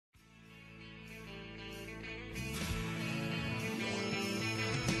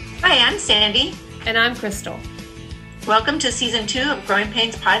Hi, I'm Sandy. And I'm Crystal. Welcome to Season 2 of Growing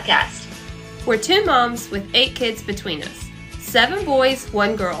Pains Podcast. We're two moms with 8 kids between us. 7 boys,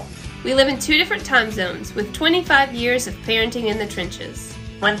 1 girl. We live in 2 different time zones with 25 years of parenting in the trenches.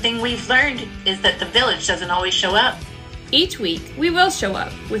 One thing we've learned is that the village doesn't always show up. Each week, we will show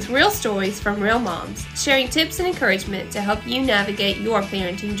up with real stories from real moms, sharing tips and encouragement to help you navigate your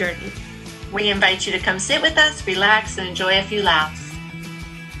parenting journey. We invite you to come sit with us, relax, and enjoy a few laughs.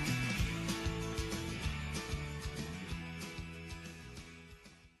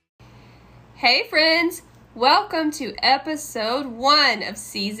 Hey friends! Welcome to episode 1 of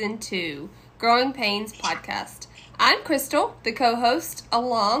season 2, Growing Pains Podcast. I'm Crystal, the co-host,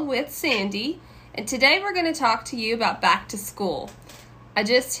 along with Sandy, and today we're going to talk to you about back to school. I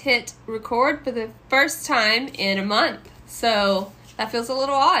just hit record for the first time in a month, so that feels a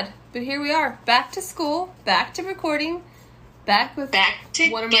little odd. But here we are, back to school, back to recording, back with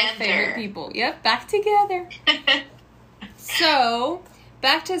one of my favorite people. Yep, back together. So,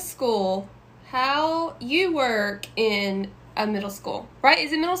 back to school. How you work in a middle school, right?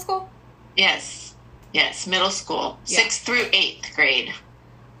 Is it middle school? Yes, middle school, Yeah. 6th through 8th grade.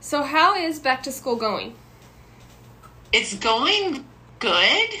 So how is back to school going? It's going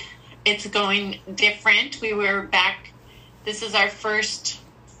good. It's going different. We were back. This is our first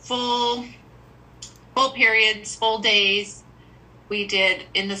full periods, full days. We did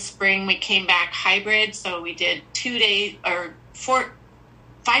in the spring. We came back hybrid, so we did 2 days or 5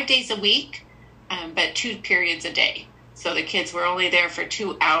 days a week, but 2 periods a day. So the kids were only there for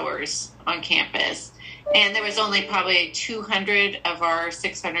 2 hours on campus. And there was only probably 200 of our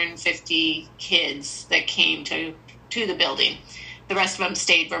 650 kids that came to the building. The rest of them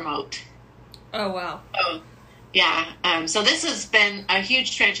stayed remote. Oh, wow. Oh, yeah. So this has been a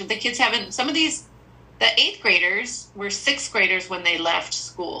huge transition. The kids haven't, the 8th graders were 6th graders when they left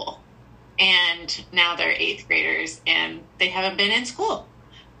school. And now they're 8th graders and they haven't been in school.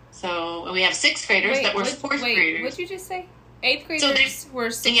 So we have 6th graders that were 4th graders. What did you just say? 8th graders were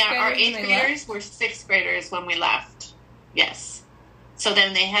 6th graders. Yeah, our 8th graders were 6th graders when we left. Yes. So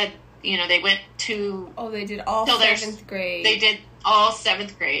then they had, they went to... Oh, they did all 7th grade. They did all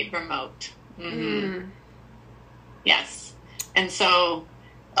 7th grade remote. Mm-hmm. Yes. And so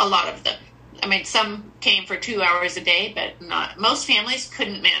a lot of them. I mean, some came for 2 hours a day, but not... Most families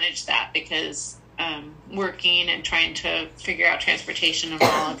couldn't manage that because... working and trying to figure out transportation and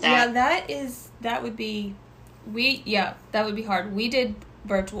all of that. Yeah, that would be hard. We did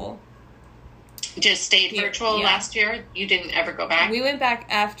virtual. Just stayed virtual last year? You didn't ever go back? We went back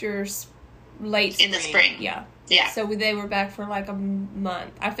after late spring. In the spring. Yeah. Yeah. So they were back for like a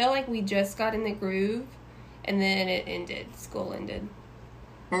month. I felt like we just got in the groove and then it ended. School ended.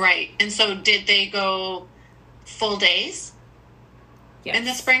 Right. And so did they go full days? Yes. In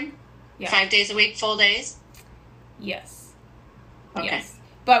the spring? Yeah. 5 days a week, full days? Yes. Okay. Yes.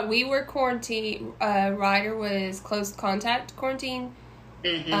 But we were quarantined. Ryder was close contact quarantine.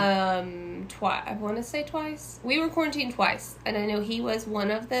 Mm-hmm. Twice. I want to say twice. We were quarantined twice, and I know he was one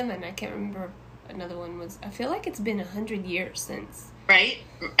of them, and I can't remember another one was. I feel like it's been 100 years since. Right.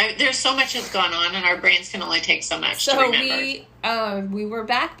 There's so much has gone on, and our brains can only take so much to remember. So we were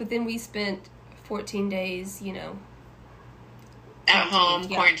back, but then we spent 14 days, at home,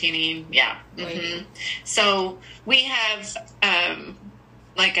 quarantining, yeah. Mm-hmm. So we have,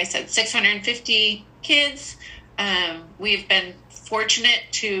 like I said, 650 kids. We've been fortunate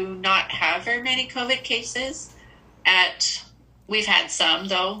to not have very many COVID cases. We've had some,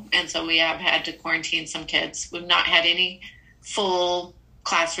 though, and so we have had to quarantine some kids. We've not had any full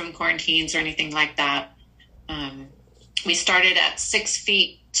classroom quarantines or anything like that. We started at 6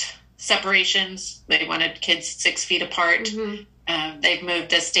 feet separations. They wanted kids 6 feet apart. Mm-hmm.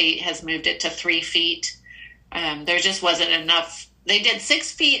 The state has moved it to 3 feet. There just wasn't enough. They did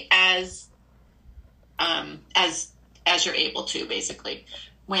 6 feet as you're able to, basically,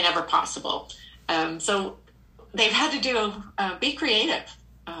 whenever possible. So they've had to be creative.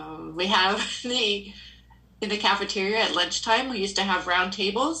 We have in the cafeteria at lunchtime, we used to have round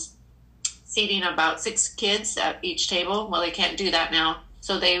tables, seating about 6 kids at each table. Well, they can't do that now.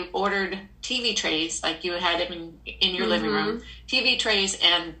 So they ordered TV trays, like you had in your living room, TV trays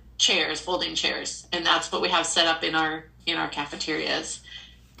and chairs, folding chairs, and that's what we have set up in our cafeterias.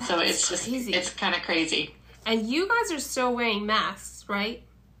 So it's crazy. It's kind of crazy. And you guys are still wearing masks, right?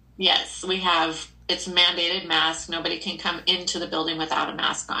 Yes, we have. It's mandated mask. Nobody can come into the building without a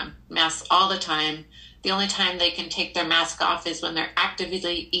mask on. Masks all the time. The only time they can take their mask off is when they're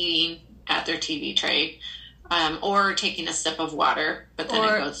actively eating at their TV tray. Or taking a sip of water, but then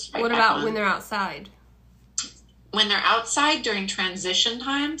it goes right what back about on. when they're outside? when they're outside during transition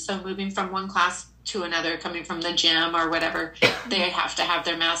time, so moving from one class to another, coming from the gym or whatever, they have to have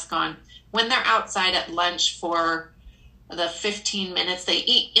their mask on. When they're outside at lunch for the 15 minutes, they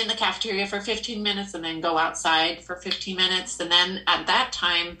eat in the cafeteria for 15 minutes and then go outside for 15 minutes. And then at that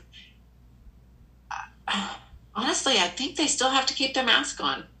time, honestly, I think they still have to keep their mask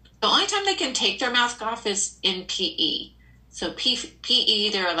on. The only time they can take their mask off is in PE. So PE,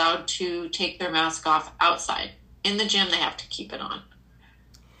 they're allowed to take their mask off outside. In the gym, they have to keep it on.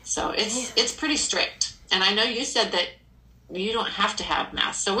 So it's pretty strict. And I know you said that you don't have to have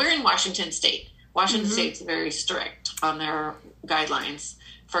masks. So we're in Washington State. Washington State's very strict on their guidelines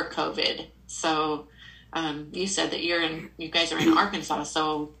for COVID. So you said that you guys are in Arkansas.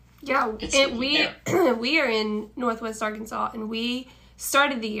 So yeah, and we are in Northwest Arkansas, and we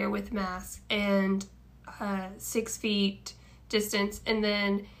started the year with masks and 6 feet distance, and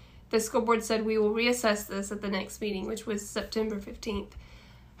then the school board said we will reassess this at the next meeting, which was September 15th.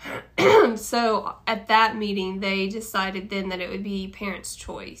 So at that meeting, they decided then that it would be parents'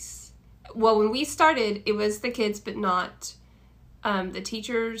 choice. Well, when we started, it was the kids, but not the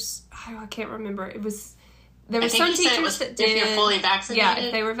teachers. I can't remember. There were some teachers that did. If you're fully vaccinated. Yeah,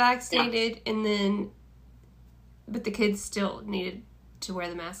 if they were vaccinated, but the kids still needed to wear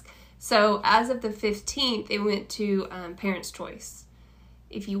the mask. So as of the 15th, it went to parents' choice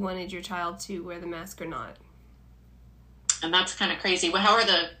if you wanted your child to wear the mask or not. And that's kind of crazy. Well, how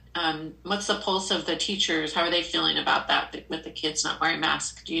are what's the pulse of the teachers? How are they feeling about that with the kids not wearing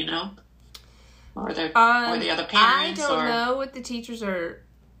masks? Do you know? Or the other parents? I don't know what the teachers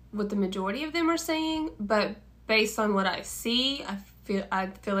what the majority of them are saying, but based on what I see, I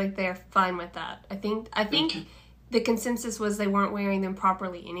feel like they're fine with that. I think okay. The consensus was they weren't wearing them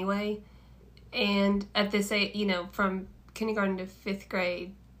properly anyway. And at this age, from kindergarten to 5th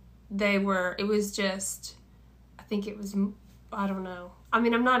grade, it was just, I think it was, I don't know. I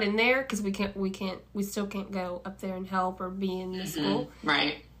mean, I'm not in there because we still can't go up there and help or be in the school.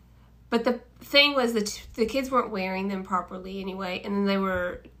 Right. But the thing was that the kids weren't wearing them properly anyway. And then they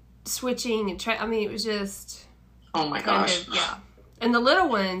were switching and it was just. Oh my gosh. Yeah. And the little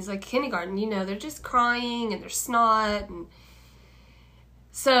ones, like kindergarten, they're just crying and they're snot. And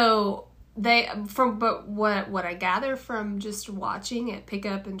so but what I gather from just watching at pick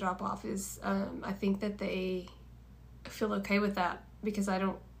up and drop off is, I think that they feel okay with that because I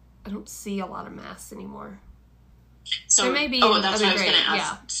don't see a lot of masks anymore. So there may be that's what I was going to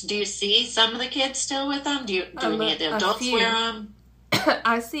ask. Yeah. Do you see some of the kids still with them? Do any of the adults wear them?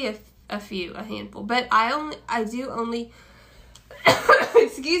 I see a handful, but I do only.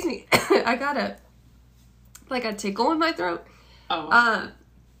 Excuse me, I got a tickle in my throat. Oh.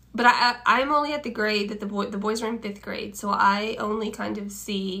 But I'm only at the grade that the boys are in 5th grade, so I only kind of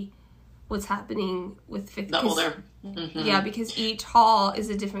see what's happening with 5th. The older. Mm-hmm. Yeah, because each hall is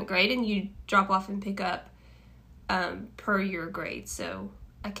a different grade, and you drop off and pick up per your grade. So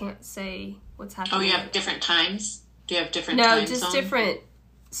I can't say what's happening. Oh, you have different times? Do you have different No, time just zones? different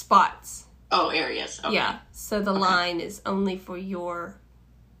spots. Oh, areas. Okay. Yeah, so the line is only for your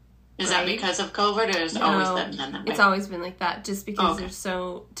Is that because of COVID, or has it always been that way? It's always been like that, just because they're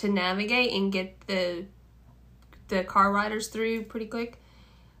so to navigate and get the car riders through pretty quick.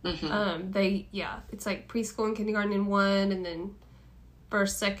 Mm-hmm. It's like preschool and kindergarten in one, and then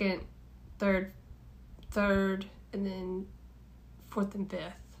first, second, third, and then 4th and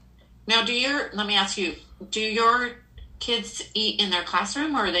 5th. Now, let me ask you, do your kids eat in their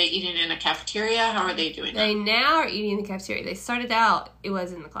classroom, or are they eating in a cafeteria? How are they doing that? They now are eating in the cafeteria. They started out, it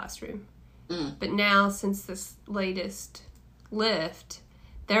was in the classroom. But now, since this latest lift,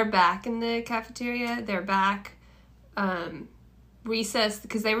 they're back in the cafeteria. They're back recess,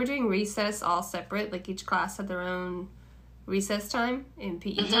 because they were doing recess all separate. Like, each class had their own recess time and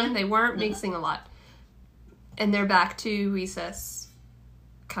PE time. They weren't mixing a lot. And they're back to recess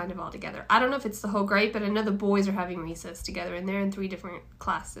kind of all together. I don't know if it's the whole grade, but I know the boys are having recess together, and they're in 3 different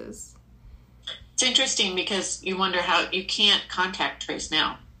classes. It's interesting because you wonder how you can't contact trace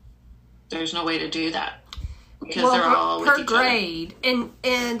now. There's no way to do that because they're all with each grade. Other.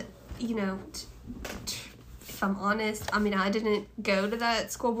 And if I'm honest, I mean, I didn't go to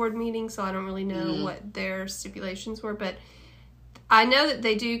that school board meeting, so I don't really know what their stipulations were, but I know that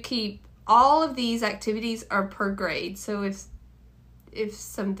they do keep all of these activities are per grade. So if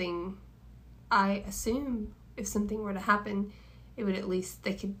something, I assume if something were to happen, it would at least,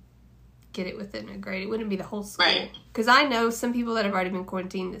 they could get it within a grade. It wouldn't be the whole school. Right. Because I know some people that have already been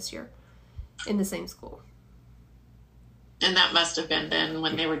quarantined this year in the same school. And that must have been then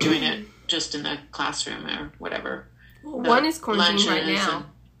when they were doing it just in the classroom or whatever. Well, one is quarantined right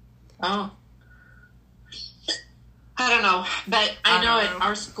now. I don't know, but I know at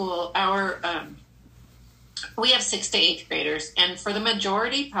our school, we have 6th to 8th graders, and for the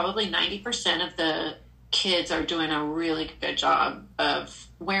majority, probably 90% of the kids are doing a really good job of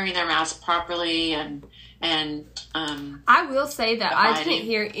wearing their masks properly and I will say that abiding. I didn't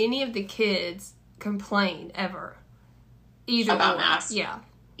hear any of the kids complain ever. Either about or. masks. Yeah.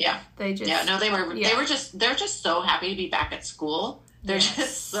 Yeah. They're just so happy to be back at school. They're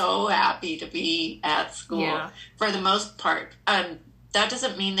just so happy to be at school for the most part. That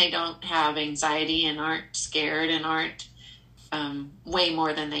doesn't mean they don't have anxiety and aren't scared and aren't way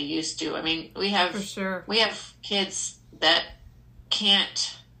more than they used to. I mean, we have kids that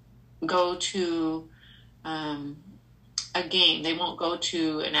can't go to a game. They won't go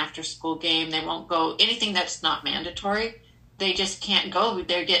to an after-school game. They won't go anything that's not mandatory. They just can't go.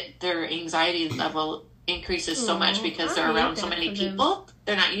 Their anxiety level increases so much because they're around so many people.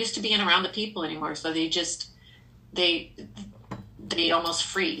 They're not used to being around the people anymore, so they almost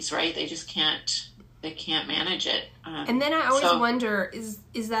freeze, right? They just can't manage it. And then I always wonder,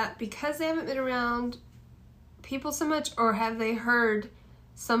 is that because they haven't been around people so much, or have they heard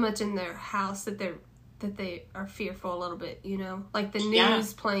so much in their house that they are fearful a little bit, you know? Like the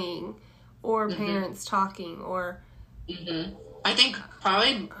news playing, or parents talking, or... Mm-hmm. I think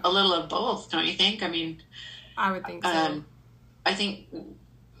probably a little of both, don't you think? I mean... I would think so. I think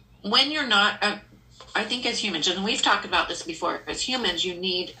when you're not... I think as humans, and we've talked about this before, as humans, you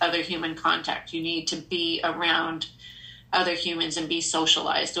need other human contact. You need to be around other humans and be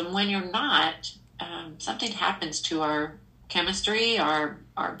socialized. And when you're not, something happens to our chemistry, our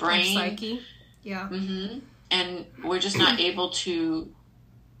brain. Our psyche. Yeah. Mm-hmm. And we're just not able to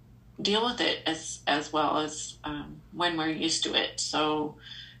deal with it as well as when we're used to it. So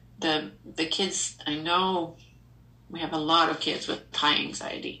the kids, I know we have a lot of kids with high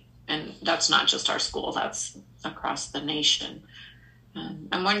anxiety. And that's not just our school, that's across the nation.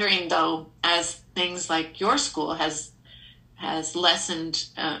 I'm wondering, though, as things like your school has lessened,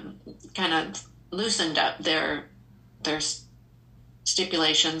 kind of loosened up their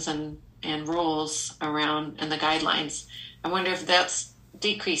stipulations and rules around and the guidelines, I wonder if that's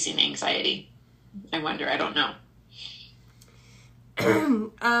decreasing anxiety. I don't know.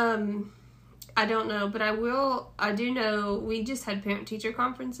 I don't know, but I do know we just had parent-teacher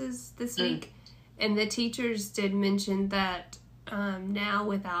conferences this week, and the teachers did mention that now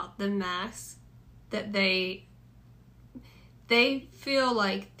without the mask, that they feel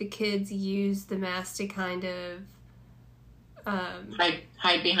like the kids use the mask to kind of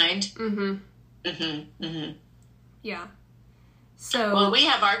hide behind. Mm-hmm. Mm-hmm. Mm-hmm. Yeah. So well, we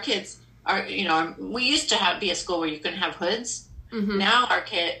have our kids. We used to be a school where you couldn't have hoods. Mm-hmm. Now our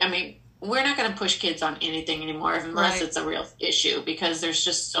kid, we're not going to push kids on anything anymore unless it's a real issue, because there's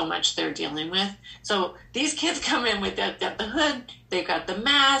just so much they're dealing with. So these kids come in with the hood, they've got the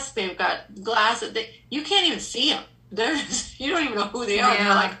mask, they've got glasses. You can't even see them. You don't even know who they are. Yeah.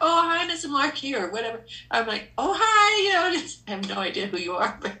 They're like, oh, hi, Miss Markey, or whatever. I'm like, oh, hi. I have no idea who you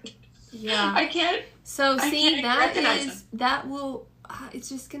are. But yeah, I can't. So see, recognize them. It's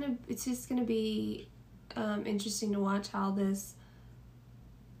just gonna be interesting to watch how this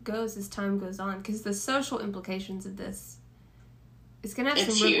goes as time goes on, because the social implications of this, it's going to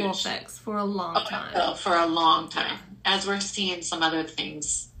have some ripple effects for a long time. For a long time, as we're seeing some other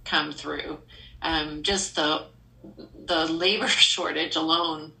things come through. Just the labor shortage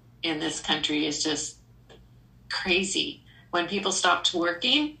alone in this country is just crazy. When people stopped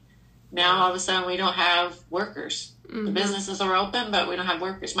working, now all of a sudden we don't have workers. Mm-hmm. The businesses are open, but we don't have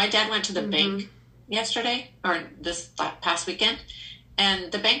workers. My dad went to the bank yesterday, or this past weekend,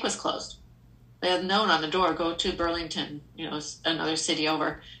 and the bank was closed. They had a note on the door, go to Burlington, another city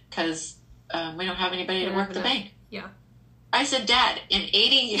over, because we don't have anybody to work the bank. Yeah. I said, Dad, in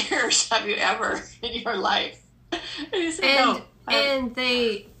 80 years have you ever in your life? And he said, no. And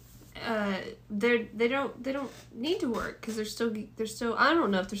they don't need to work, because they're still I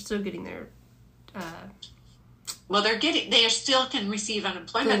don't know if they're still getting their well, they still can receive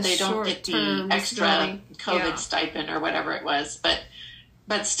unemployment. They don't get the extra COVID stipend or whatever it was,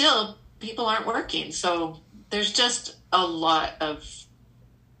 but still, people aren't working. So there's just a lot of,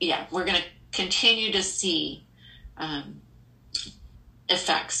 we're going to continue to see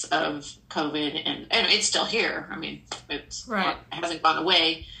effects of COVID, and it's still here. It hasn't gone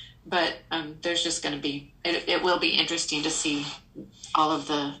away, but there's just going to be, it will be interesting to see all of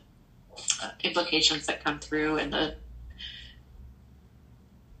the implications that come through and the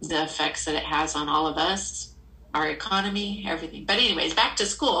effects that it has on all of us, our economy, everything. But anyways, back to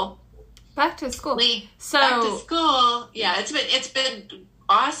school. Back to school. Yeah, it's been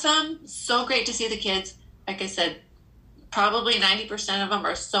awesome. So great to see the kids. Like I said, probably 90% of them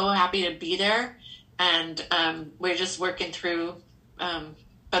are so happy to be there. And we're just working through,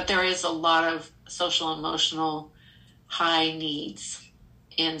 but there is a lot of social emotional high needs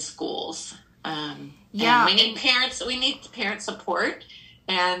in schools. And we need parent support.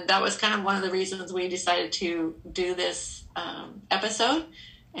 And that was kind of one of the reasons we decided to do this episode.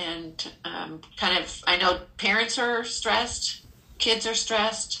 And I know parents are stressed, kids are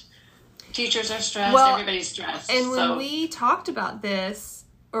stressed, teachers are stressed, everybody's stressed. And when we talked about this,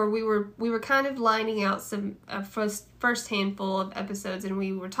 or we were kind of lining out some first handful of episodes, and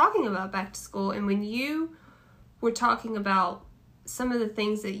we were talking about back to school, and when you were talking about some of the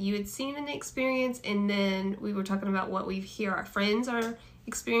things that you had seen in the experience, and then we were talking about what we hear our friends are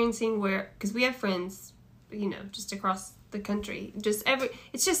experiencing, because we have friends, just across the country,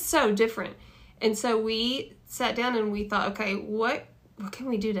 it's just so different. And so we sat down and we thought, okay, what can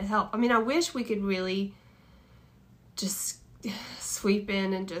we do to help? I mean, I wish we could really just sweep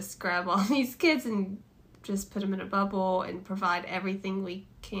in and just grab all these kids and just put them in a bubble and provide everything we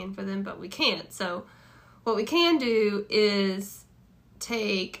can for them, but we can't. So what we can do is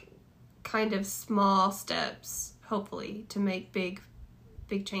take kind of small steps, hopefully, to make big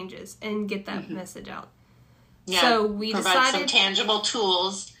changes and get that message out. Yeah, so we provide some tangible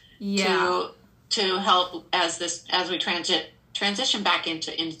tools to help as we transition back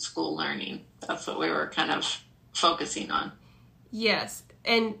into in-school learning. That's what we were kind of focusing on. Yes,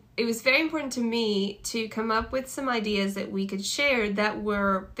 and it was very important to me to come up with some ideas that we could share that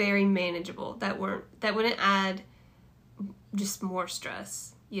were very manageable, that wouldn't add just more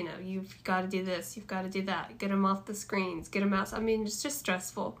stress. You've got to do this, you've got to do that, get them off the screens, get them out. I mean, it's just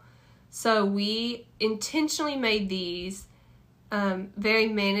stressful. So we intentionally made these very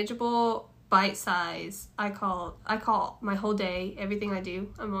manageable, bite-size. I call my whole day, everything I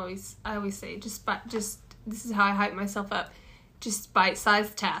do. I always say just this is how I hype myself up. Just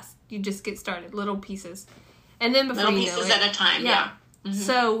bite-sized tasks. You just get started, little pieces, and then before little pieces at a time. Yeah. Mm-hmm.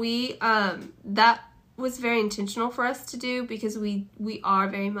 So we that was very intentional for us to do because we are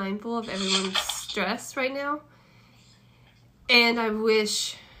very mindful of everyone's stress right now, and I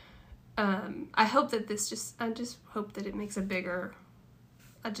wish. I hope that I just hope that it makes a bigger,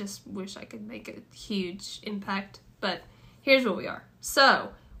 I just wish I could make a huge impact, but here's where we are.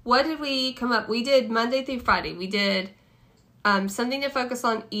 So, what did we come up? We did Monday through Friday. We did something to focus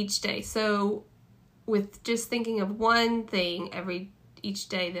on each day. So, with just thinking of one thing each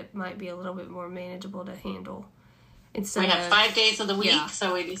day that might be a little bit more manageable to handle. We have 5 days of the week,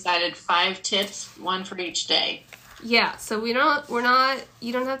 so we decided 5 tips, one for each day. Yeah, so you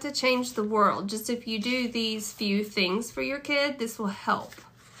don't have to change the world. Just if you do these few things for your kid, this will help.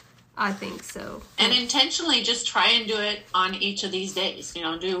 I think so. And intentionally just try and do it on each of these days.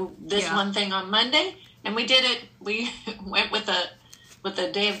 Do this one thing on Monday. And we did it. We went with the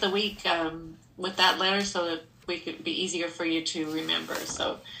day of the week with that letter so that we could be easier for you to remember.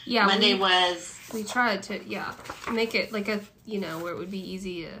 So Monday we tried to make it like a where it would be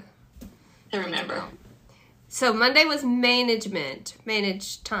easy to remember. So Monday was manage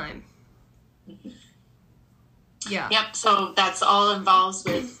time. Mm-hmm. Yeah. Yep. So that's all involves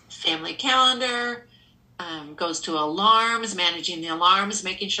with family calendar, goes to alarms, managing the alarms,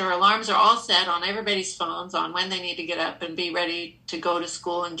 making sure alarms are all set on everybody's phones on when they need to get up and be ready to go to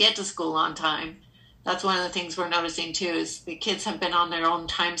school and get to school on time. That's one of the things we're noticing too, is the kids have been on their own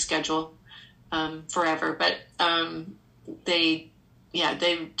time schedule forever, but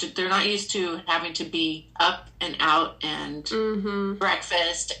they're not used to having to be up and out and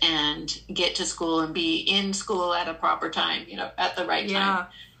breakfast and get to school and be in school at a proper time, at the right time.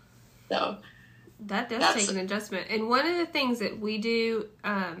 So that does take an adjustment. And one of the things that we do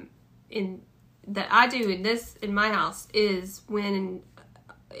that I do in my house is when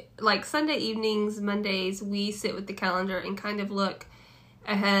like Sunday evenings, Mondays, we sit with the calendar and kind of look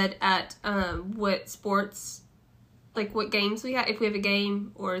ahead at what sports, like what games we have, if we have a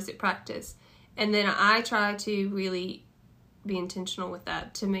game or is it practice. And then I try to really be intentional with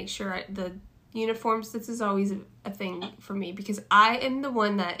that to make sure the uniforms, this is always a thing for me because I am the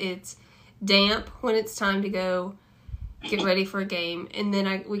one that it's damp when it's time to go get ready for a game. And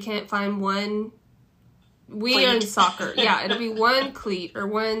then we can't find one. We are in soccer. Yeah, it'll be one cleat or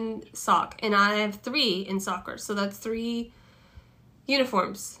one sock. And I have 3 in soccer. So that's 3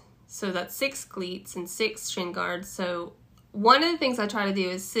 uniforms. So that's 6 cleats and 6 shin guards. So one of the things I try to do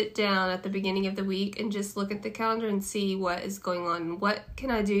is sit down at the beginning of the week and just look at the calendar and see what is going on and what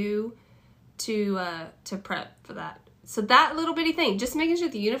can I do to prep for that. So that little bitty thing, just making sure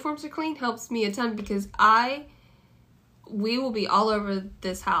the uniforms are clean, helps me a ton because we will be all over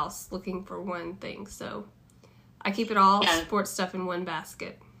this house looking for one thing. So I keep it all sports stuff in one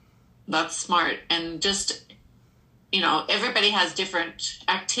basket. That's smart. And just, everybody has different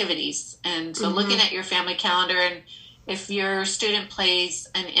activities. And so looking at your family calendar, and if your student plays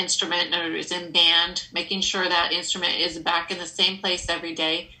an instrument or is in band, making sure that instrument is back in the same place every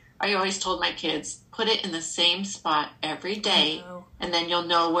day. I always told my kids, put it in the same spot every day, and then you'll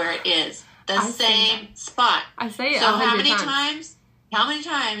know where it is. The same spot. I say it. So how many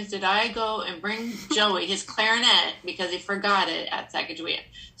times did I go and bring Joey his clarinet because he forgot it at Sacagawea?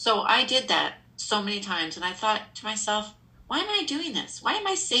 So I did that so many times, and I thought to myself, why am I doing this? Why am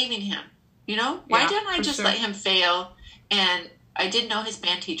I saving him? Why didn't I just let him fail? And I did know his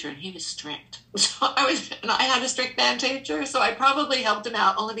band teacher, and he was strict. So I had a strict band teacher, so I probably helped him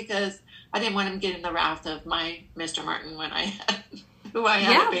out only because I didn't want him getting the wrath of my Mr. Martin when I had a band.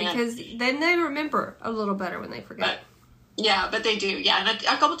 Yeah, because then they remember a little better when they forget. But they do. Yeah, and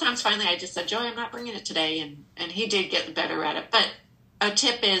a couple times finally I just said, Joey, I'm not bringing it today, and he did get better at it. But a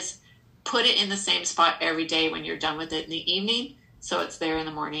tip is put it in the same spot every day when you're done with it in the evening, so it's there in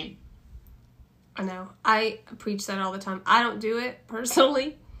the morning. I know. I preach that all the time. I don't do it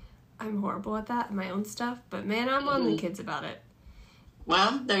personally. I'm horrible at that, my own stuff. But, man, I'm on the kids about it.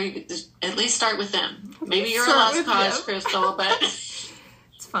 Well, at least start with them. Maybe you're a lost cause, Crystal, but it's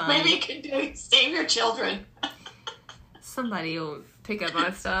fine. Maybe you can save your children. Somebody will pick up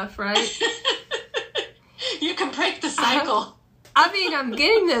my stuff, right? You can break the cycle. I mean, I'm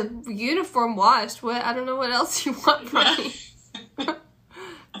getting the uniform washed. I don't know what else you want from me.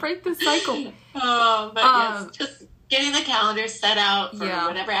 Break the cycle. Oh, but yes, just getting the calendar set out for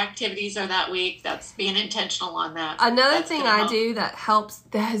whatever activities are that week. That's being intentional on that. Another thing I do that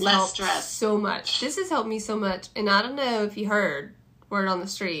has helped stress. So much. This has helped me so much, and I don't know if you heard word on the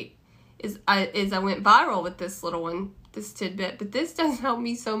street. Is I went viral with this little one, this tidbit, but this does help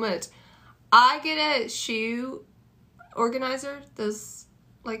me so much. I get a shoe organizer, those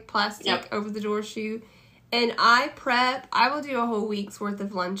like plastic over the door shoe. And I will do a whole week's worth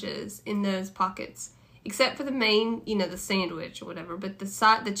of lunches in those pockets. Except for the main, the sandwich or whatever. But the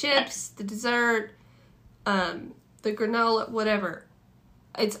chips, the dessert, the granola, whatever.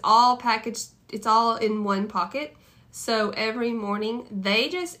 It's all packaged, it's all in one pocket. So every morning, they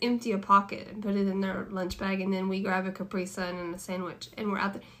just empty a pocket and put it in their lunch bag. And then we grab a Capri Sun and a sandwich. And we're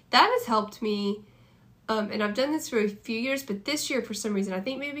out there. That has helped me. And I've done this for a few years, but this year, for some reason, I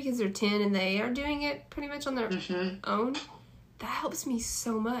think maybe because they're 10 and they are doing it pretty much on their own, that helps me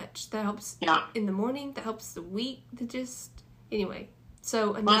so much. That helps in the morning. That helps the week. Anyway.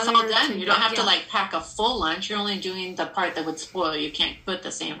 So another. Well, it's all done. You don't have to pack a full lunch. You're only doing the part that would spoil. You can't put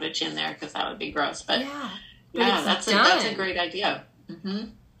the sandwich in there because that would be gross. But that's a great idea. Mm-hmm.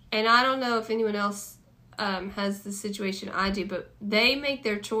 And I don't know if anyone else has the situation I do, but they make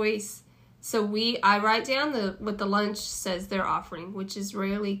their choice. So I write down what the lunch says they're offering, which is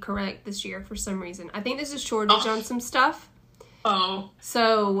rarely correct this year for some reason. I think there's a shortage on some stuff. Oh.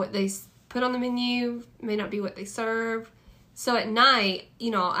 So what they put on the menu may not be what they serve. So at night,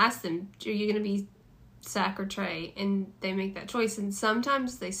 I'll ask them, are you going to be sack or tray? And they make that choice. And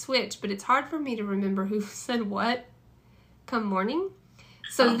sometimes they switch, but it's hard for me to remember who said what come morning.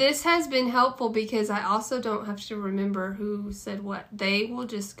 So this has been helpful because I also don't have to remember who said what. They will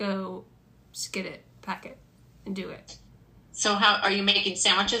just go get it, pack it, and do it. So how are you making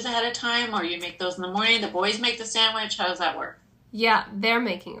sandwiches ahead of time, or you make those in the morning? The boys make the sandwich. How does that work? Yeah, they're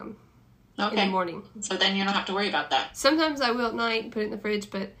making them in the morning. So then you don't have to worry about that. Sometimes I will at night and put it in the fridge,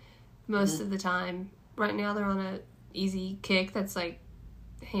 but most of the time, right now they're on a easy kick that's like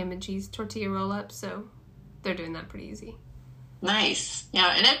ham and cheese tortilla roll-up, so they're doing that pretty easy. Nice.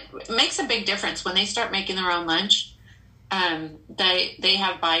 Yeah, and it makes a big difference when they start making their own lunch. They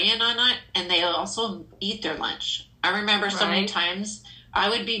have buy-in on it, and they also eat their lunch. I remember so many times I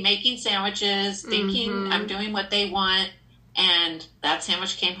would be making sandwiches, thinking I'm doing what they want, and that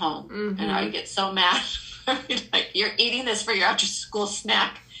sandwich came home, and I would get so mad. Like, you're eating this for your after-school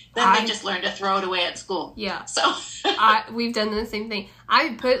snack. Then they just learn to throw it away at school. Yeah. So we've done the same thing.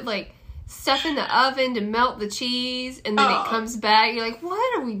 I put stuff in the oven to melt the cheese, and then it comes back. You're like,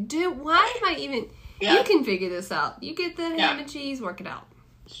 what are we doing? Why am I even? Yeah. You can figure this out. You get the ham and cheese, work it out.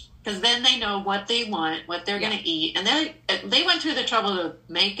 Because then they know what they want, what they're going to eat, and they went through the trouble to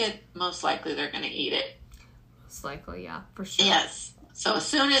make it. Most likely, they're going to eat it. Most likely, yeah, for sure. Yes. So as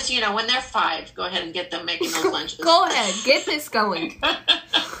soon as when they're 5, go ahead and get them making those lunches. Go ahead, get this going.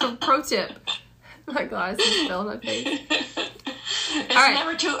 Pro tip. Oh my God, I see spell on my face. It's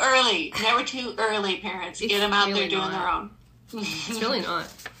never too early. Never too early, parents. Get them out there doing their own. It's really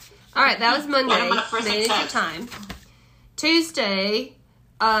not. All right, that was Monday. Manage your time. Tuesday,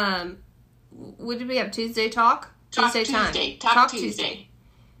 what did we have? Tuesday Talk? Talk Tuesday time. Tuesday. Talk Tuesday.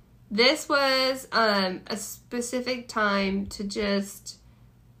 This was a specific time to just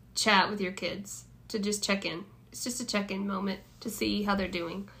chat with your kids, to just check in. It's just a check-in moment to see how they're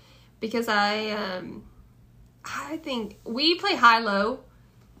doing. Because I think we play high-low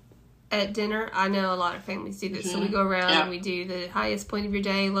at dinner. I know a lot of families do this. Mm-hmm. So we go around and we do the highest point of your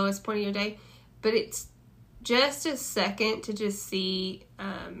day, lowest point of your day. But it's just a second to just see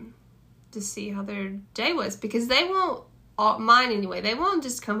how their day was. Because they won't, mine anyway, they won't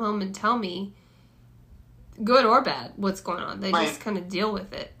just come home and tell me, good or bad, what's going on. They just kind of deal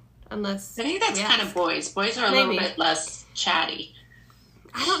with it. Unless I think that's kind of boys. Boys are a little bit less chatty.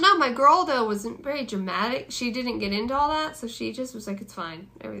 I don't know. My girl, though, wasn't very dramatic. She didn't get into all that, so she just was like, it's fine.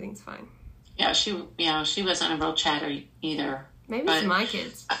 Everything's fine. Yeah, she wasn't a real chatter either. Maybe it's my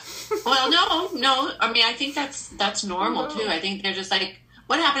kids. Well, no. I mean, I think that's normal, too. I think they're just like,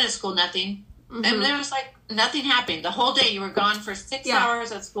 what happened at school? Nothing. Mm-hmm. And there was like, nothing happened. The whole day you were gone for 6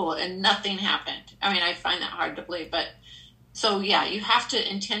 hours at school, and nothing happened. I mean, I find that hard to believe, but... So, yeah, you have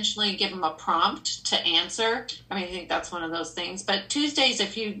to intentionally give them a prompt to answer. I mean, I think that's one of those things. But Tuesdays,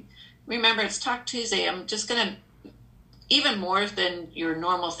 if you remember, it's Talk Tuesday. I'm just going to, even more than your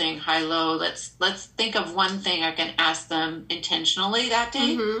normal thing, high-low, let's think of one thing I can ask them intentionally that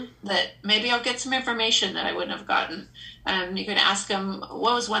day that maybe I'll get some information that I wouldn't have gotten. You can ask them,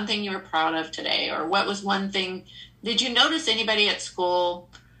 what was one thing you were proud of today? Or what was one thing, did you notice anybody at school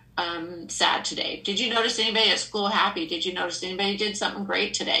sad today? Did you notice anybody at school happy? Did you notice anybody did something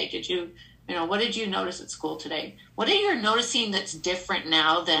great today? Did you what did you notice at school today? What are you noticing that's different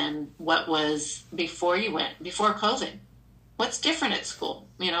now than what was before COVID? What's different at school?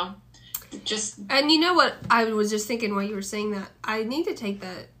 And you know what? I was just thinking while you were saying that, I need to take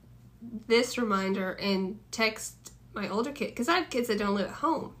this reminder and text my older kid, because I have kids that don't live at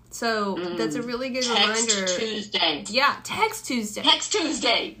home. So that's a really good reminder. Text Tuesday. Yeah, Text Tuesday. Text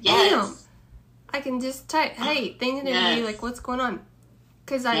Tuesday. Yes. Damn. I can just type, hey, thinking of you, like, what's going on?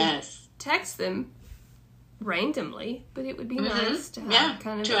 Because I text them randomly, but it would be nice to have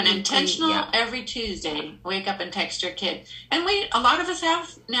kind of an intentional every Tuesday. Wake up and text your kid. And a lot of us have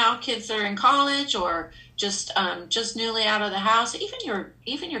now kids that are in college or just newly out of the house.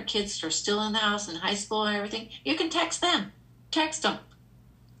 Even your kids that are still in the house in high school and everything, you can text them. Text them.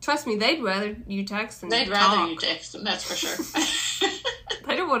 Trust me, they'd rather you text them. They'd rather you text them, that's for sure.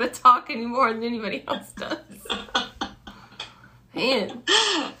 They don't want to talk anymore than anybody else does. Man.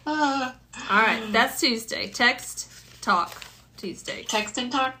 All right, that's Tuesday. Text, talk, Tuesday. Text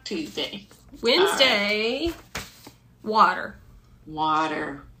and talk Tuesday. Wednesday, water.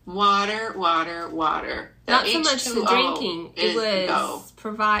 Water. Not so much the drinking. It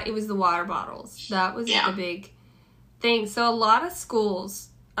was the water bottles. That was the big thing. So a lot of schools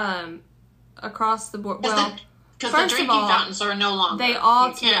across the board. Well, because the drinking fountains are no longer. They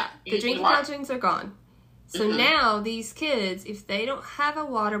all the drinking fountains are gone. So now these kids, if they don't have a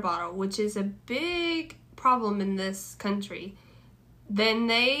water bottle, which is a big problem in this country, then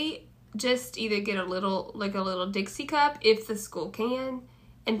they just either get a little Dixie cup if the school can,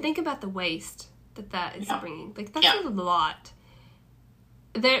 and think about the waste that is bringing. Like, that's a lot.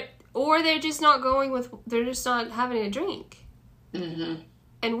 They're just not they're just not having a drink. Mm-hmm.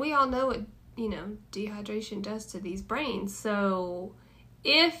 And we all know what, dehydration does to these brains. So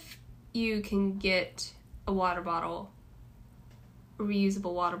if you can get a water bottle, a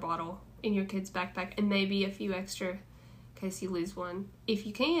reusable water bottle in your kid's backpack, and maybe a few extra in case you lose one. If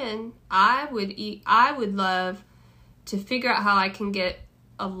you can, I would love to figure out how I can get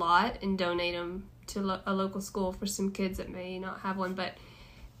a lot and donate them to a local school for some kids that may not have one. But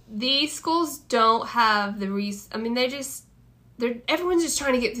these schools don't have everyone's just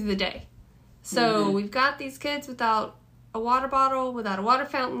trying to get through the day. So we've got these kids without a water bottle, without a water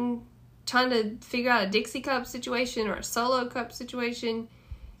fountain, trying to figure out a Dixie cup situation or a Solo cup situation.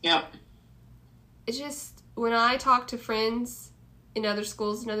 Yep. It's just, when I talk to friends in other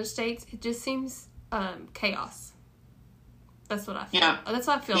schools in other states, it just seems chaos. That's what I feel. Yeah. That's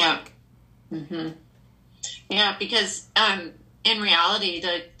what I feel like. Mm-hmm. Yeah, because in reality,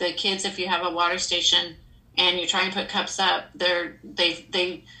 the kids, if you have a water station and you try and put cups up,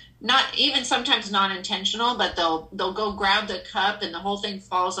 they not even sometimes non-intentional, but they'll go grab the cup and the whole thing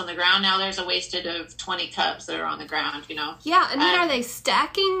falls on the ground. Now there's a wasted of 20 cups that are on the ground, Yeah, and then are they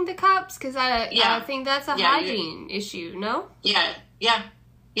stacking the cups? Because I think that's a hygiene issue, no? Yeah.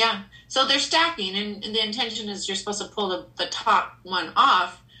 So they're stacking, and the intention is you're supposed to pull the top one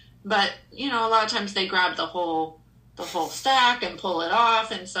off, but, a lot of times they grab the whole stack and pull it off,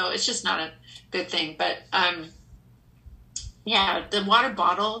 and so it's just not a good thing. But, Yeah, the water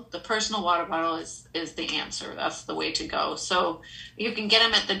bottle, the personal water bottle is the answer. That's the way to go. So you can get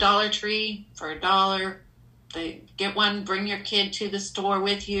them at the Dollar Tree for $1. They get one, bring your kid to the store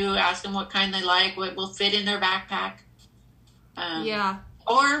with you, ask them what kind they like, what will fit in their backpack. Yeah.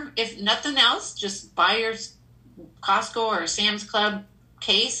 Or if nothing else, just buy your Costco or Sam's Club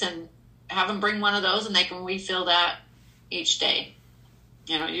case and have them bring one of those, and they can refill that each day.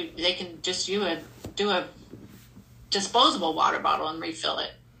 You know, they can just do a disposable water bottle and refill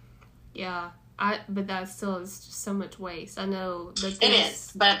it. Yeah, but that still is just so much waste. I know that it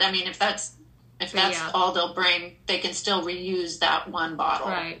is, but I mean, if that's all they'll bring, they can still reuse that one bottle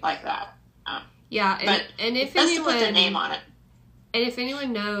like that. Yeah, and if anyone put their name on it. And if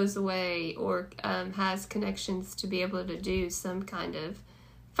anyone knows a way or has connections to be able to do some kind of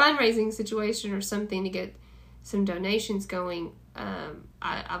fundraising situation or something to get some donations going,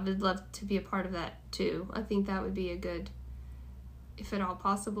 I would love to be a part of that too. I think that would be a good, if at all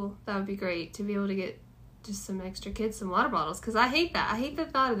possible, that would be great to be able to get just some extra kids some water bottles. Because I hate that. I hate the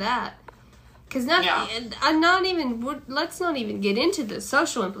thought of that. Because let's not even get into the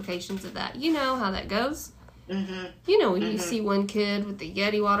social implications of that. You know how that goes. Mm-hmm. You know when you see one kid with the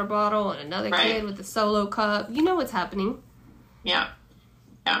Yeti water bottle and another kid with the Solo cup, you know what's happening. Yeah.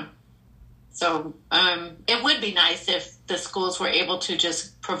 So it would be nice if the schools were able to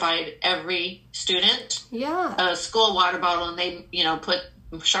just provide every student a school water bottle, and they, put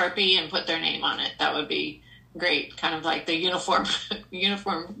Sharpie and put their name on it. That would be great, kind of like the uniform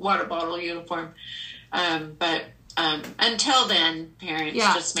water bottle uniform. But until then, parents,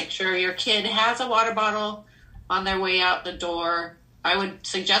 just make sure your kid has a water bottle on their way out the door. I would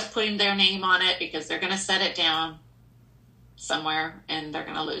suggest putting their name on it because they're going to set it down somewhere and they're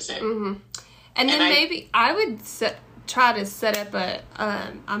going to lose it. Mm-hmm. And then maybe I would try to set up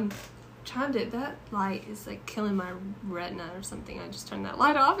I'm trying to, that light is like killing my retina or something. I just turned that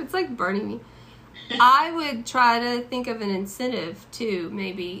light off. It's like burning me. I would try to think of an incentive too,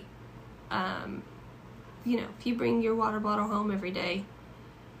 maybe, if you bring your water bottle home every day.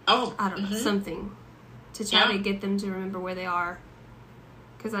 Oh, I don't know, something to try to get them to remember where they are.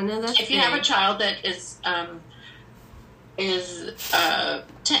 Because I know that's if you have a child that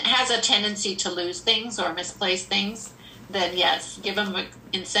has a tendency to lose things or misplace things, then yes, give them an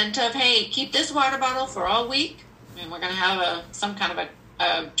incentive. Hey, keep this water bottle for all week, and we're going to have some kind of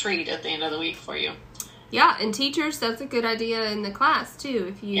a treat at the end of the week for you. Yeah, and teachers, that's a good idea in the class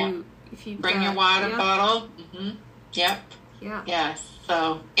too. If you bring your water bottle. Mm-hmm. Yep. Yeah. Yes.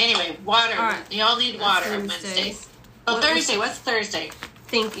 So anyway, water. All right. You all need water on Wednesdays. Oh, Thursday. What's Thursday?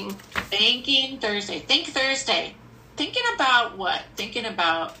 Thinking Thursday. Think Thursday. Thinking about what?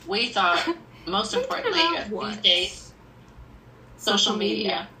 We thought, most importantly, these days, social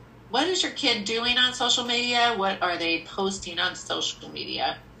media. What is your kid doing on social media? What are they posting on social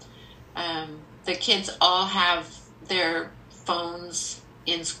media? The kids all have their phones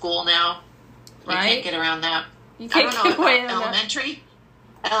in school now. You can't get around that. You can't get away from elementary.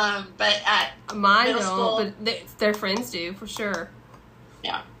 But at mine middle don't, school, but their friends do for sure.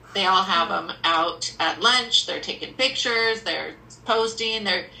 Yeah, they all have them out at lunch. They're taking pictures. They're posting.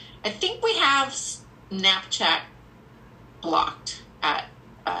 I think we have Snapchat blocked at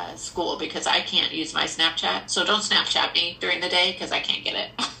school because I can't use my Snapchat. So don't Snapchat me during the day because I can't get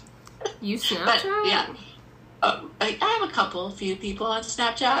it. You Snapchat? But, yeah. I have a few people on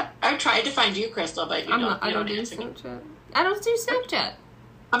Snapchat. I tried to find you, Crystal, but you don't. I don't do Snapchat. I don't do Snapchat.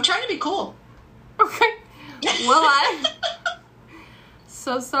 I'm trying to be cool. Okay. Well,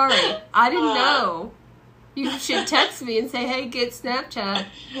 so sorry. I didn't know. You should text me and say, "Hey, get Snapchat."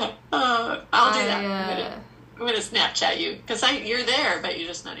 I'll do that. I'm gonna Snapchat you because you're there, but you're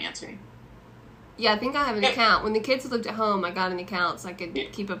just not answering. Yeah, I think I have an account. When the kids lived at home, I got an account so I could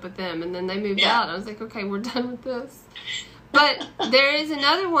keep up with them. And then they moved out. I was like, okay, we're done with this. But there is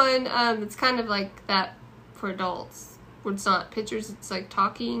another one that's kind of like that for adults. Where it's not pictures, it's like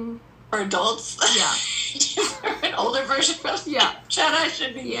talking. For adults? Yeah. An older version of Snapchat I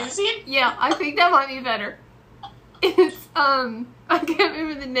should be using? Yeah, I think that might be better. It's, I can't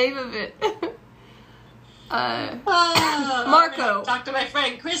remember the name of it. Marco. Talk to my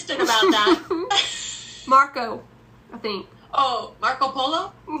friend Kristen about that. Marco, I think. Oh, Marco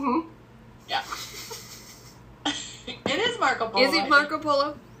Polo? Mm-hmm. Yeah. It is Marco Polo. Is it Marco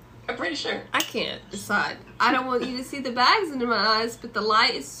Polo? I'm pretty sure. I can't decide. I don't want you to see the bags under my eyes, but the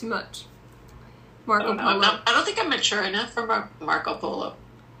light is too much. Marco Polo. I don't think I'm mature enough for Marco Polo.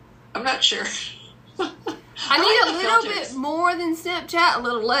 I'm not sure. I need a little bit more than Snapchat, a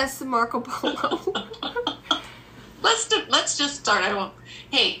little less than Marco Polo. Let's just start.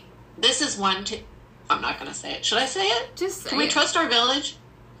 Hey, this is one I'm not going to say it. Should I say it? Just say Can we it. trust our village?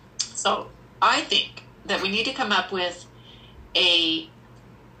 So I think that we need to come up with a,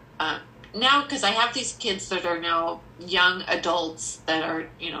 now, because I have these kids that are now young adults that are,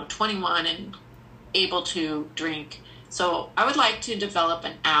 21 and able to drink. So I would like to develop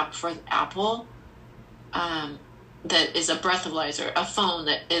an app for Apple that is a breathalyzer, a phone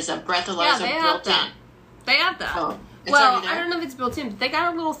that is a breathalyzer built in. They have that. Oh, it's well, already there? I don't know if it's built in, but they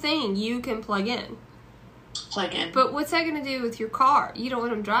got a little thing you can plug in. Plug in. But what's that going to do with your car? You don't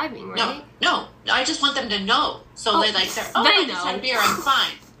want them driving, right? No. I just want them to know. So I just had a beer, I'm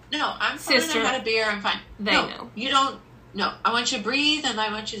fine. No, I'm fine. Sister, I had a beer, I'm fine. They know. You don't. No, I want you to breathe, and I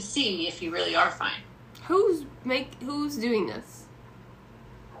want you to see if you really are fine. Who's doing this?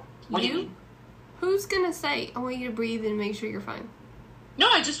 What do you mean? Who's gonna say, I want you to breathe and make sure you're fine? No,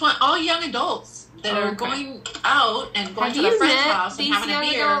 I just want all young adults that are going out and going to their friend's house and having a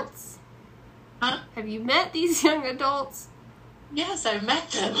beer. Adults? Huh? Have you met these young adults? Yes, I've met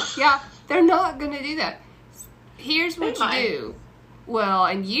them. Yeah, they're not gonna do that. Here's what you do. Well,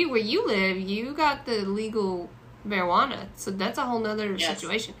 and where you live, you got the legal marijuana, so that's a whole nother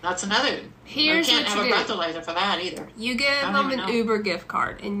situation. That's another. Here's you can't what have a breathalyzer for that either. You give them an Uber gift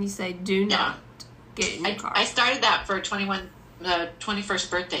card, and you say, "Do not get in your car." I started that for 21st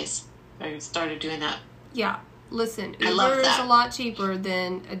birthdays. I started doing that. Yeah, listen, Uber is a lot cheaper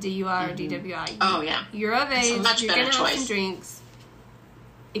than a DUI or DWI. Oh yeah, you're of age. It's a much you're better gonna have choice. some drinks.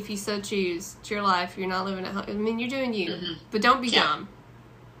 If you so choose, it's your life. You're not living at home. I mean, you're doing you, but don't be dumb.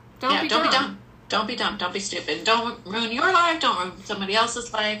 Don't be dumb. Don't be dumb. Don't be stupid. Don't ruin your life. Don't ruin somebody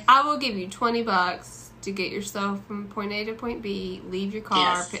else's life. I will give you $20 to get yourself from point A to point B. Leave your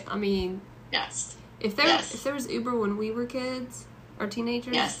car. Yes. I mean, yes. If there was Uber when we were kids or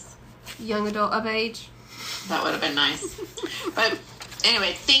teenagers, young adult of age, that would have been nice. But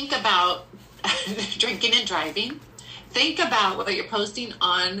anyway, think about drinking and driving. Think about what you're posting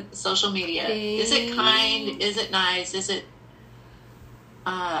on social media. Is it kind? Is it nice? Is it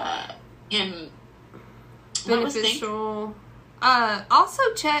beneficial? Also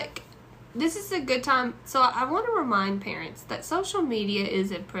check. This is a good time. So I want to remind parents that social media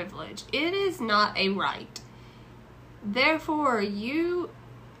is a privilege. It is not a right. Therefore, you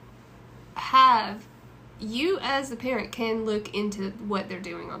as the parent can look into what they're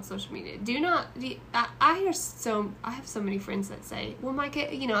doing on social media. I have so many friends that say, well, my kid,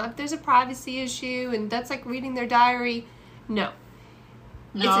 if there's a privacy issue and that's like reading their diary. No,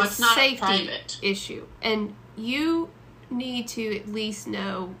 it's not safety private issue. And you need to at least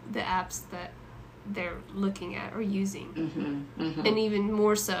know the apps that they're looking at or using. And even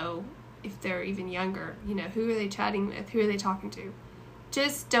more so if they're even younger, who are they chatting with? Who are they talking to?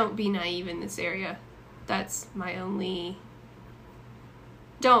 Just don't be naive in this area. That's my only...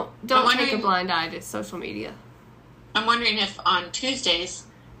 Don't take a blind eye to social media. I'm wondering if on Tuesdays,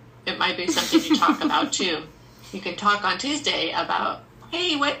 it might be something to talk about too. You can talk on Tuesday about,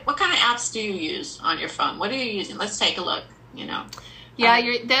 hey, what kind of apps do you use on your phone? What are you using? Let's take a look, Yeah,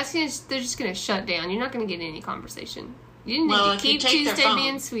 they're just going to shut down. You're not going to get any conversation. You need to keep Tuesday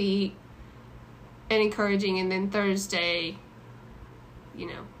being sweet and encouraging, and then Thursday,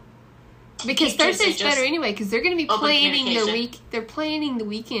 because Thursday's better anyway, because they're going to be planning their week. They're planning the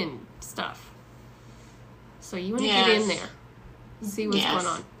weekend stuff. So you want to get in there, see what's going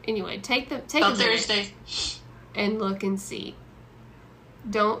on. Anyway, take a Thursday and look and see.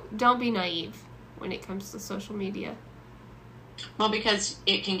 Don't be naive when it comes to social media. Well, because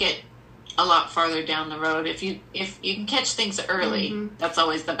it can get a lot farther down the road. If you can catch things early, that's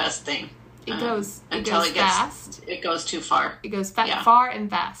always the best thing. It goes fast. It goes too far. It goes far and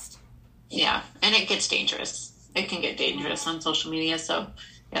fast. Yeah, and it gets dangerous. It can get dangerous on social media. So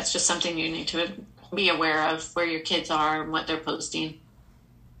that's just something you need to be aware of, where your kids are and what they're posting.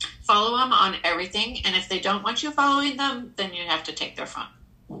 Follow them on everything, and if they don't want you following them, then you have to take their phone.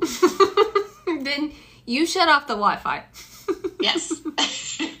 Then you shut off the Wi-Fi. Yes.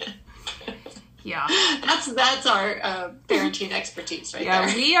 Yeah. That's our parenting expertise right there.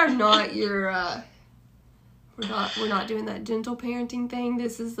 Yeah, we are not your we're not doing that gentle parenting thing.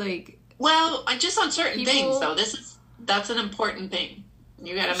 This is like, well, just on certain things though. That's an important thing.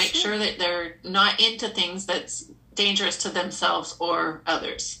 You got to make sure that they're not into things that's dangerous to themselves or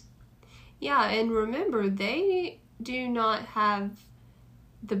others. Yeah, and remember, they do not have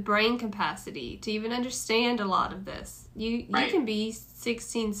the brain capacity to even understand a lot of this. You can be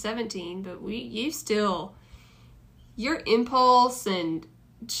 16, 17, but your impulse and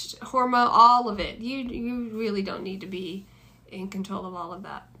hormone, all of it, you really don't need to be in control of all of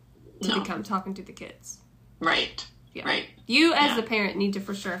that to become talking to the kids. Right. Yeah. Right. You as the parent need to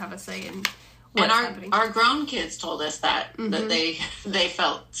for sure have a say in what's and happening. our grown kids told us that that they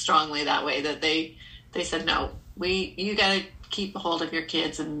felt strongly that way, that they said, no, you got to keep a hold of your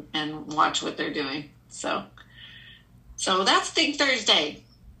kids and watch what they're doing. So that's Think Thursday.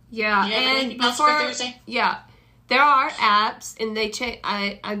 Yeah, and for Thursday? Yeah, there are apps, and they change.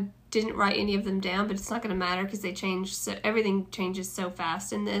 I didn't write any of them down, but it's not going to matter because they change. So everything changes so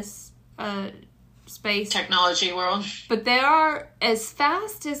fast in this space, technology world. But they are, as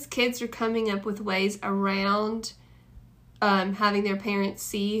fast as kids are coming up with ways around having their parents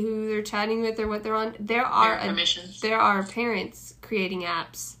see who they're chatting with or what they're on. There are parents creating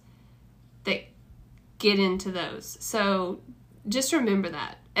apps that get into those. So just remember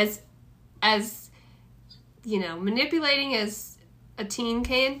that. As you know, manipulating as a teen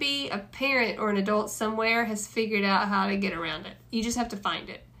can be, a parent or an adult somewhere has figured out how to get around it. You just have to find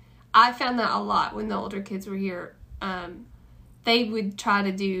it. I found that a lot when the older kids were here. They would try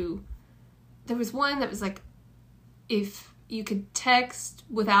to do... There was one that was like, if you could text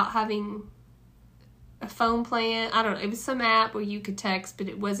without having a phone plan. I don't know. It was some app where you could text, but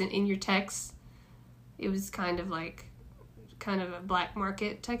it wasn't in your text. It was kind of a black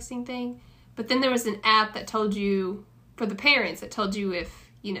market texting thing. But then there was an app that told you, for the parents, that told you if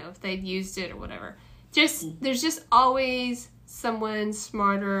they'd used it or whatever. There's just always someone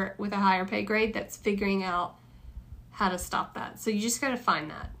smarter with a higher pay grade that's figuring out how to stop that. So you just got to find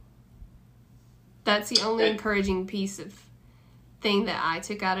that. That's the only encouraging piece of thing that I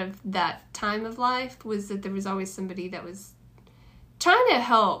took out of that time of life, was that there was always somebody that was trying to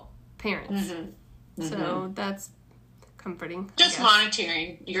help parents. So that's comforting. Just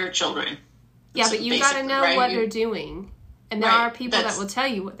monitoring your children. Yeah, but you got to know what they're doing. And there are people that will tell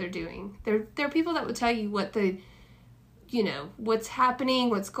you what they're doing. There are people that will tell you what what's happening,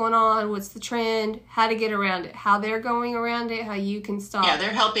 what's going on, what's the trend, how to get around it, how they're going around it, how you can stop. Yeah, they're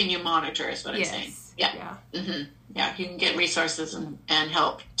helping you monitor is what I'm saying. Yeah. Yeah, you can get resources and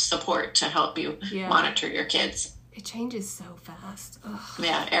support to help you monitor your kids. It changes so fast. Ugh.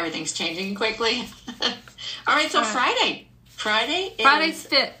 Yeah, everything's changing quickly. All right, so Friday. Friday's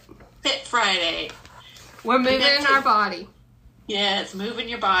Fit Friday. We're moving our body. Yeah, it's moving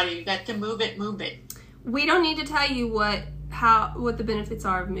your body. You got to move it. We don't need to tell you what the benefits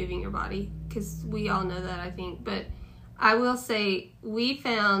are of moving your body, because we all know that, I think. But I will say, we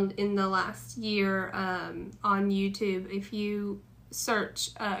found in the last year on YouTube, if you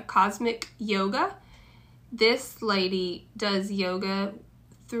search Cosmic Yoga, this lady does yoga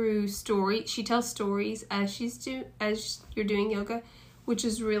through story. She tells stories as you're doing yoga, which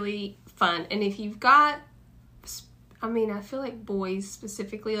is really fun. And if you've got, I feel like boys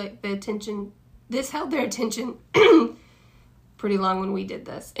specifically, like this held their attention pretty long when we did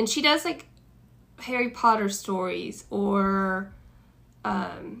this. And she does like Harry Potter stories or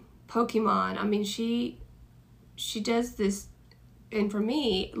Pokemon. She does this. And for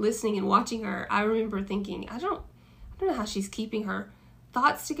me, listening and watching her, I remember thinking, I don't know how she's keeping her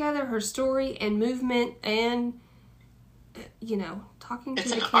thoughts together, her story and movement, and talking to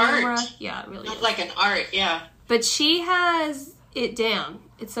the camera. Art. Yeah, it really is. Like an art, yeah. But she has it down.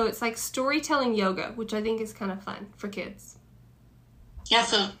 So it's like storytelling yoga, which I think is kind of fun for kids. Yeah,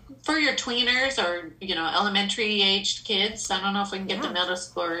 so for your tweeners or, elementary aged kids, I don't know if we can get the middle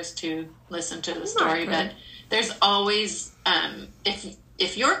schoolers to listen to the story, but there's always,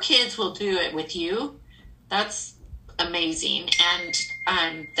 if your kids will do it with you, that's amazing.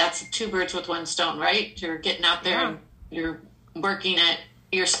 And that's two birds with one stone, right? You're getting out there and you're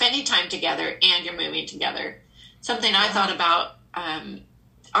you're spending time together and you're moving together. Something I thought about,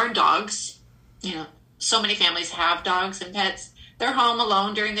 our dogs, so many families have dogs and pets. They're home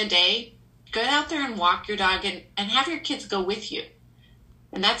alone during the day. Go out there and walk your dog and have your kids go with you.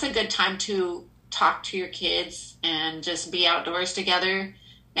 And that's a good time to talk to your kids and just be outdoors together.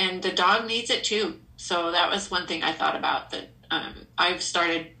 And the dog needs it too. So that was one thing I thought about, that I've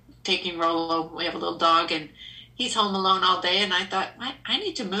started taking Rolo. We have a little dog and he's home alone all day. And I thought, I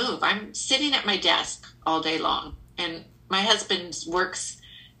need to move. I'm sitting at my desk all day long. And my husband works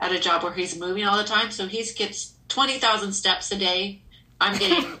at a job where he's moving all the time. So he gets 20,000 steps a day. I'm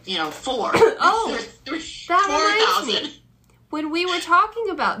getting, 4. Oh, 4,000. When we were talking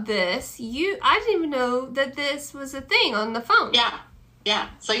about this, I didn't even know that this was a thing on the phone. Yeah.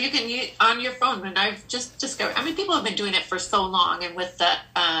 So you can use on your phone, and I've just discovered. People have been doing it for so long, and with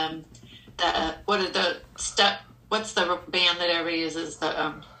what's the band that everybody uses,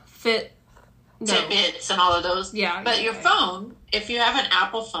 the Fitbits and all of those. Yeah. But your phone, if you have an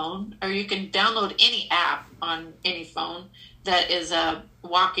Apple phone, or you can download any app on any phone that is a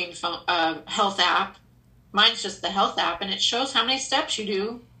walking phone, health app. Mine's just the health app, and it shows how many steps you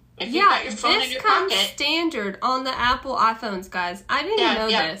do If you've got your phone in your pocket. This comes standard on the Apple iPhones, guys. I didn't know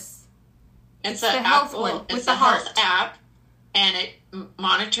this. It's the health one. It's the health app, and it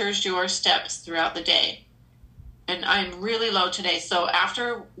monitors your steps throughout the day. And I'm really low today, so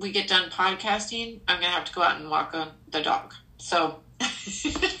after we get done podcasting, I'm going to have to go out and walk the dog. So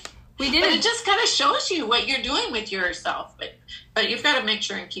we did. But it just kind of shows you what you're doing with yourself. But you've got to make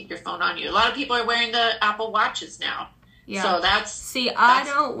sure and keep your phone on you. A lot of people are wearing the Apple Watches now. Yeah. So I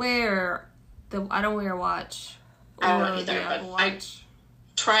don't wear a watch. I don't either, but I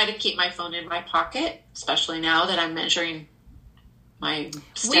try to keep my phone in my pocket, especially now that I'm measuring my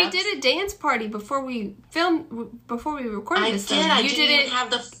steps. We did a dance party before we recorded this. I didn't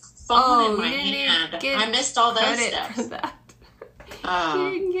have the phone in my hand. I missed all those steps. For that.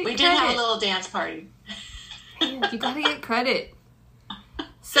 We did have a little dance party. Man, you gotta get credit.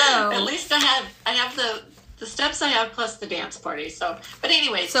 So at least I have the steps I have plus the dance party. So, but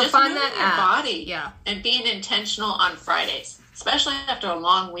anyways, so just find moving that your body, and being intentional on Fridays, especially after a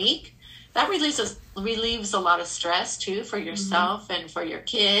long week. That relieves a lot of stress too for yourself and for your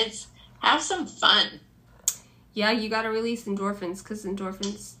kids. Have some fun. Yeah, you got to release endorphins because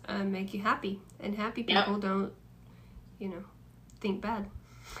endorphins make you happy, and happy people don't, think bad.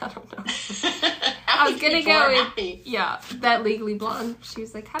 I don't know. I was gonna go with that Legally Blonde. She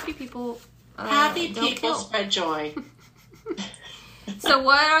was like, happy people. Happy people spread joy. So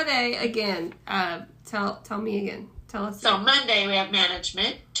what are they again? Tell me again. Tell us. So Monday we have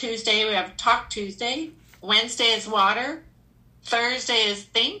management. Tuesday we have Talk Tuesday. Wednesday is water. Thursday is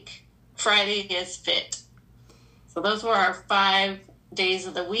think. Friday is fit. So those were our 5 days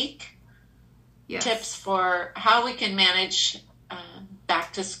of the week. Yes. Tips for how we can manage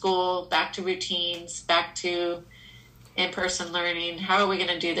back to school, back to routines, back to in-person learning. How are we going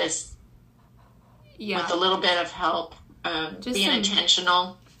to do this with a little bit of help? Being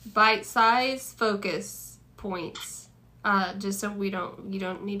intentional. Bite-size focus points. Just so you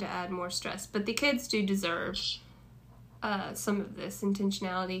don't need to add more stress. But the kids do deserve some of this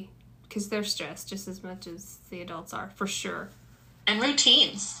intentionality because they're stressed just as much as the adults are, for sure. And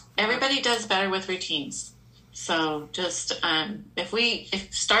routines. Everybody does better with routines. So just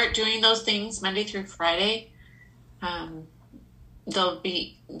if start doing those things Monday through Friday,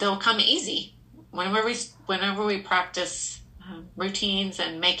 they'll come easy. Whenever we practice routines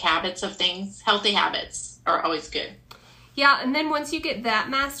and make habits of things, healthy habits are always good. Yeah, and then once you get that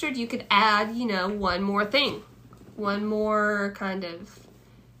mastered, you could add, one more thing. One more kind of,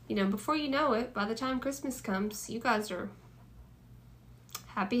 before you know it, by the time Christmas comes, you guys are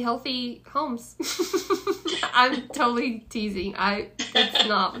happy, healthy homes. I'm totally teasing. That's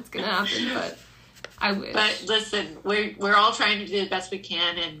not what's going to happen, but I wish. But listen, we're all trying to do the best we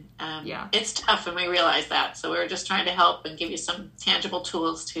can, and it's tough, and we realize that. So we're just trying to help and give you some tangible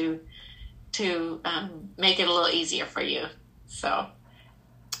tools to make it a little easier for you. So,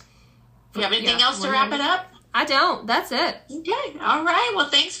 do you have anything else to wrap it up? I don't. That's it. Okay. All right. Well,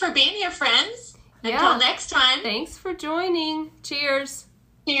 thanks for being here, friends. Until next time. Thanks for joining. Cheers.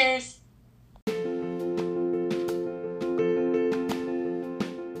 Cheers.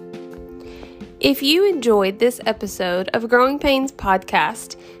 If you enjoyed this episode of Growing Pains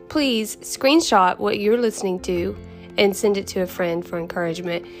Podcast, please screenshot what you're listening to and send it to a friend for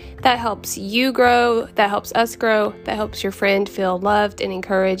encouragement. That helps you grow, that helps us grow, that helps your friend feel loved and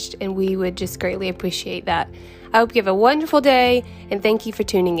encouraged, and we would just greatly appreciate that. I hope you have a wonderful day, and thank you for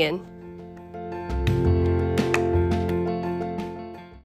tuning in.